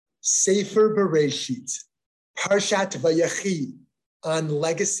Sefer Bereshit, Parshat Vayechi, on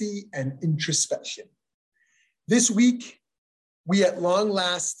legacy and introspection. This week, we at long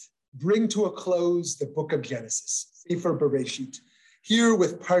last bring to a close the book of Genesis, Sefer Bereshit, here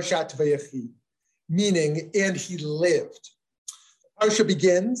with Parshat Vayechi, meaning, and he lived. The Parsha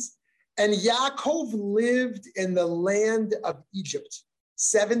begins, and Yaakov lived in the land of Egypt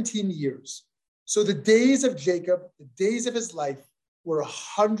 17 years. So the days of Jacob, the days of his life, were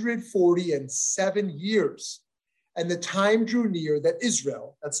 147 years. And the time drew near that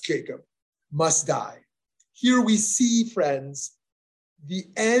Israel, that's Jacob, must die. Here we see, friends, the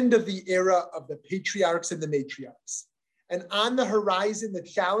end of the era of the patriarchs and the matriarchs. And on the horizon, the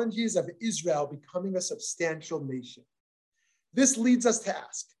challenges of Israel becoming a substantial nation. This leads us to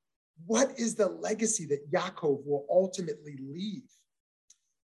ask, what is the legacy that Yaakov will ultimately leave?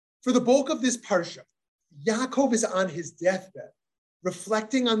 For the bulk of this parsha, Yaakov is on his deathbed,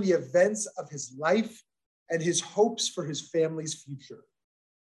 reflecting on the events of his life and his hopes for his family's future.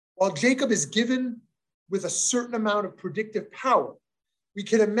 While Jacob is given with a certain amount of predictive power, we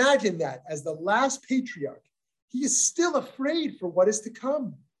can imagine that as the last patriarch, he is still afraid for what is to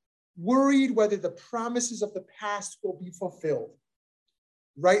come, worried whether the promises of the past will be fulfilled.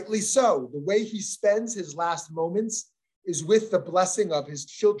 Rightly so, the way he spends his last moments is with the blessing of his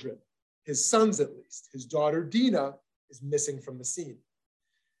children, his sons at least. His daughter Dinah is missing from the scene.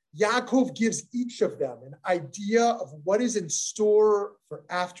 Yaakov gives each of them an idea of what is in store for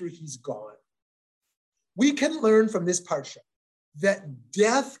after he's gone. We can learn from this parsha that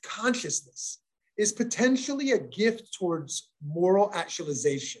death consciousness is potentially a gift towards moral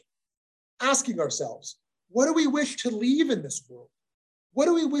actualization. Asking ourselves, what do we wish to leave in this world? What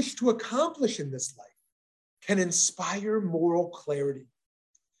do we wish to accomplish in this life? Can inspire moral clarity.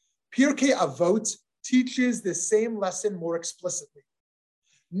 Pirkei Avot teaches the same lesson more explicitly.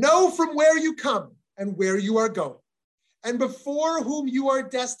 Know from where you come and where you are going, and before whom you are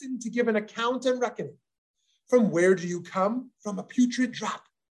destined to give an account and reckoning. From where do you come? From a putrid drop.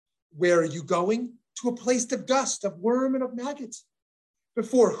 Where are you going? To a place of dust, of worm, and of maggots.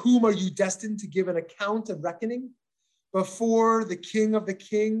 Before whom are you destined to give an account and reckoning? Before the King of the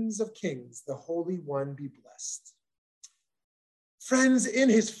Kings of Kings, the Holy One be blessed. Friends, in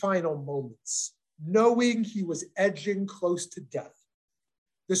his final moments, knowing he was edging close to death,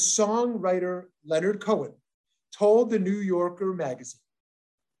 the songwriter Leonard Cohen told the New Yorker magazine,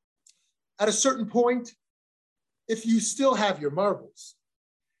 at a certain point, if you still have your marbles,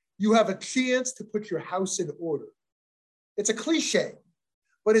 you have a chance to put your house in order. It's a cliche,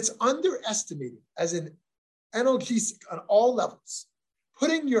 but it's underestimated as an analgesic on all levels.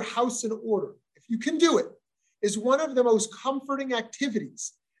 Putting your house in order, if you can do it, is one of the most comforting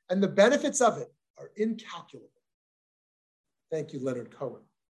activities, and the benefits of it are incalculable. Thank you, Leonard Cohen.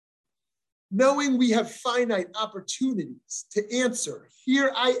 Knowing we have finite opportunities to answer,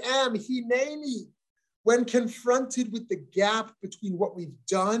 here I am, hineni, when confronted with the gap between what we've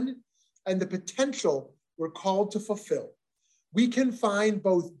done and the potential we're called to fulfill, we can find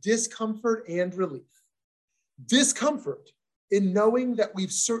both discomfort and relief. Discomfort in knowing that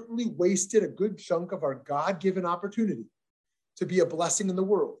we've certainly wasted a good chunk of our God-given opportunity to be a blessing in the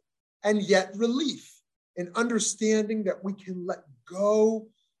world, and yet relief in understanding that we can let go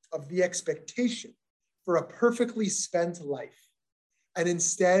of the expectation for a perfectly spent life and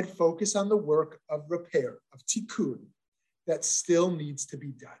instead focus on the work of repair, of tikkun, that still needs to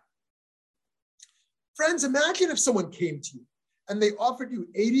be done. Friends, imagine if someone came to you and they offered you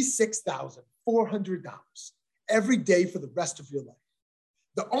 $86,400 every day for the rest of your life.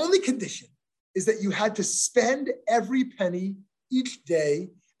 The only condition is that you had to spend every penny each day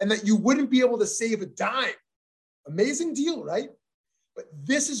and that you wouldn't be able to save a dime. Amazing deal, right? But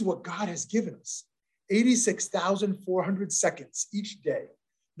this is what God has given us. 86,400 seconds each day.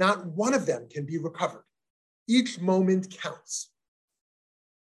 Not one of them can be recovered. Each moment counts.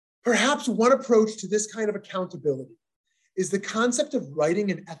 Perhaps one approach to this kind of accountability is the concept of writing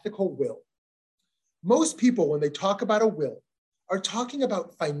an ethical will. Most people, when they talk about a will, are talking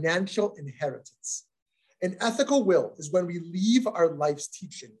about financial inheritance. An ethical will is when we leave our life's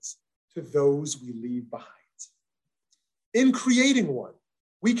teachings to those we leave behind. In creating one,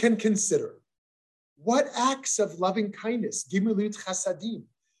 we can consider, what acts of loving kindness, gimilut chasadim,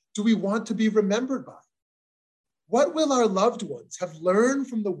 do we want to be remembered by? What will our loved ones have learned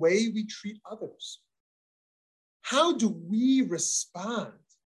from the way we treat others? How do we respond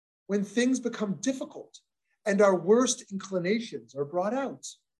when things become difficult and our worst inclinations are brought out?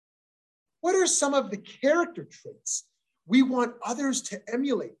 What are some of the character traits we want others to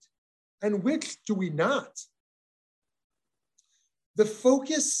emulate, and which do we not? The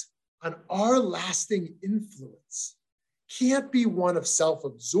focus on our lasting influence can't be one of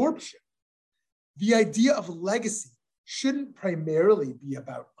self-absorption. The idea of legacy shouldn't primarily be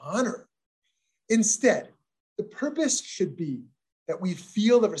about honor. Instead, the purpose should be that we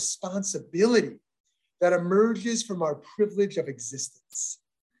feel the responsibility that emerges from our privilege of existence.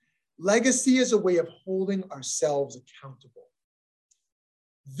 Legacy is a way of holding ourselves accountable.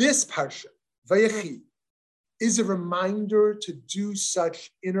 This parsha, Vayechi, is a reminder to do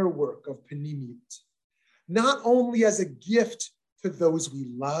such inner work of Panimiyut, not only as a gift to those we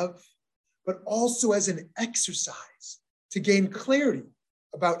love, but also as an exercise to gain clarity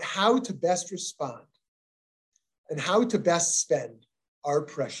about how to best respond and how to best spend our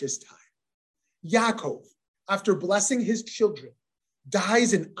precious time. Yaakov, after blessing his children,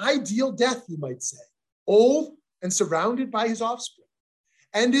 dies an ideal death, you might say, old and surrounded by his offspring,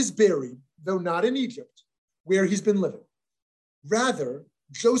 and is buried, though not in Egypt, where he's been living. Rather,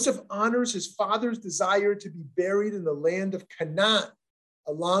 Joseph honors his father's desire to be buried in the land of Canaan,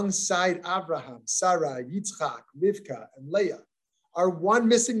 alongside Abraham, Sarah, Yitzchak, Rivka, and Leah. Our one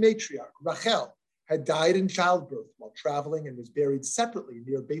missing matriarch, Rachel, had died in childbirth while traveling and was buried separately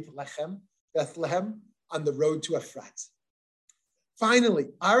near Bethlehem, on the road to Efrat. Finally,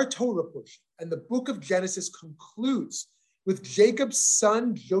 our Torah portion and the book of Genesis concludes with Jacob's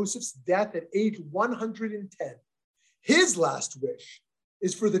son Joseph's death at age 110. His last wish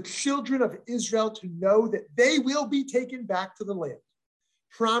is for the children of Israel to know that they will be taken back to the land,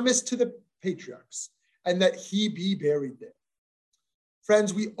 promised to the patriarchs, and that he be buried there.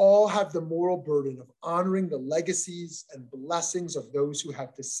 Friends, we all have the moral burden of honoring the legacies and blessings of those who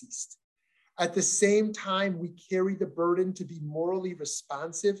have deceased. At the same time, we carry the burden to be morally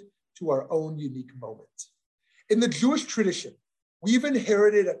responsive to our own unique moment. In the Jewish tradition, we've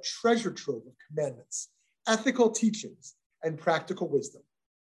inherited a treasure trove of commandments, ethical teachings, and practical wisdom.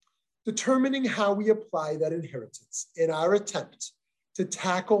 Determining how we apply that inheritance in our attempt to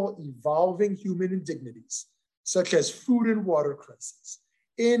tackle evolving human indignities, such as food and water crises,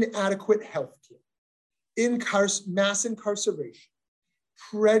 inadequate health care, mass incarceration,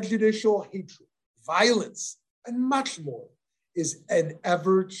 prejudicial hatred, violence, and much more, is an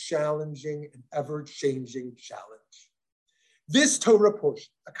ever-challenging and ever-changing challenge. This Torah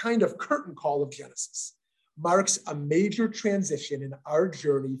portion, a kind of curtain call of Genesis, marks a major transition in our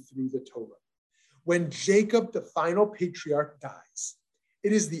journey through the Torah. When Jacob, the final patriarch, dies,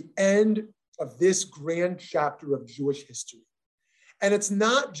 it is the end of this grand chapter of Jewish history. And it's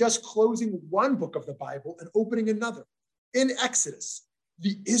not just closing one book of the Bible and opening another. In Exodus,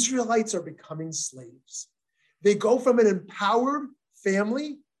 the Israelites are becoming slaves. They go from an empowered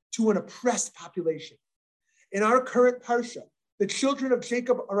family to an oppressed population. In our current parsha, the children of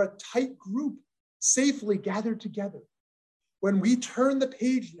Jacob are a tight group, safely gathered together. When we turn the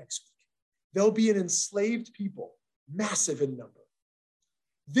page next week, they'll be an enslaved people, massive in number.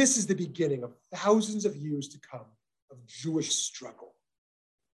 This is the beginning of thousands of years to come of Jewish struggle.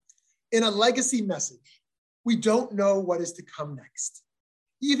 In a legacy message, we don't know what is to come next.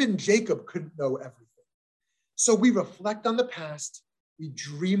 Even Jacob couldn't know everything. So we reflect on the past, we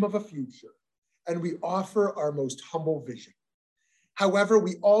dream of a future, and we offer our most humble vision. However,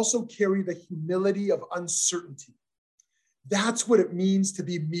 we also carry the humility of uncertainty. That's what it means to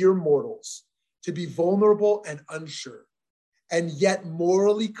be mere mortals, to be vulnerable and unsure, and yet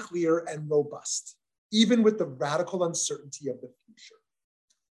morally clear and robust, even with the radical uncertainty of the future.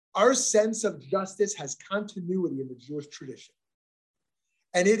 Our sense of justice has continuity in the Jewish tradition,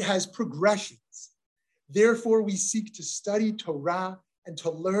 and it has progressions. Therefore, we seek to study Torah and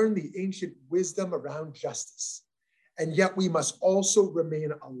to learn the ancient wisdom around justice. And yet we must also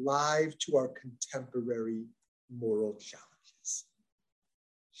remain alive to our contemporary moral challenge.